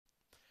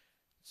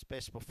Its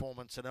best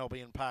performance in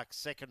Albion Park's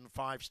second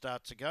 5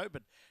 starts ago,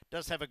 but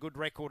does have a good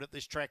record at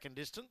this track and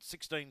distance.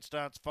 16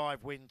 starts,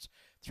 5 wins,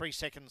 3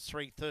 seconds,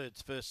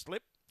 3/3 first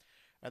slip.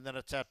 And then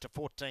it's out to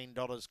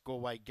 $14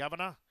 Galway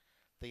Governor.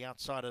 The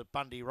outsider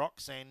Bundy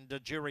Rocks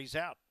and Jury's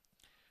Out.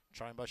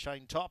 Trained by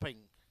Shane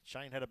Topping.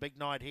 Shane had a big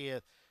night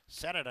here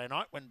Saturday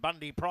night when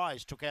Bundy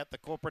Prize took out the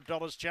Corporate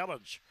Dollars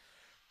Challenge.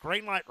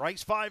 Green light,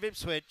 race 5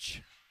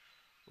 Ipswich.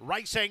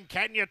 Racing,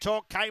 Can You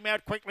Talk came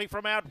out quickly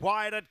from out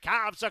wide. It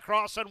carves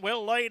across and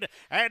will lead,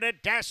 and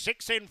it dashed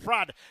 6 in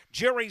front.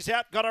 Jury's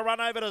Out, got to run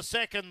over to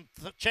second.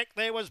 The check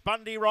there was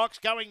Bundy Rocks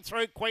going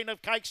through. Queen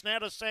of Cakes now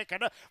to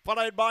second,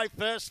 followed by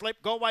First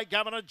Slip, Galway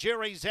Governor,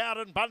 Jury's Out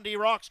and Bundy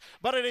Rocks.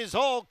 But it is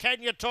all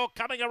Can You Talk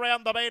coming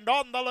around the bend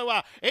on the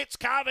lure. It's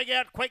carving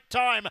out quick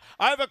time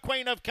over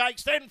Queen of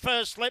Cakes, then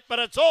First Slip, but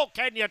it's all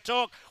Can You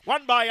Talk.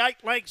 Won by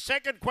 8 lengths,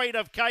 second Queen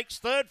of Cakes,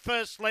 third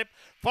First Slip,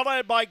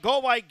 followed by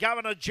Galway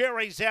Governor,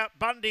 Jury's Out,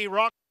 Bundy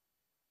Rock.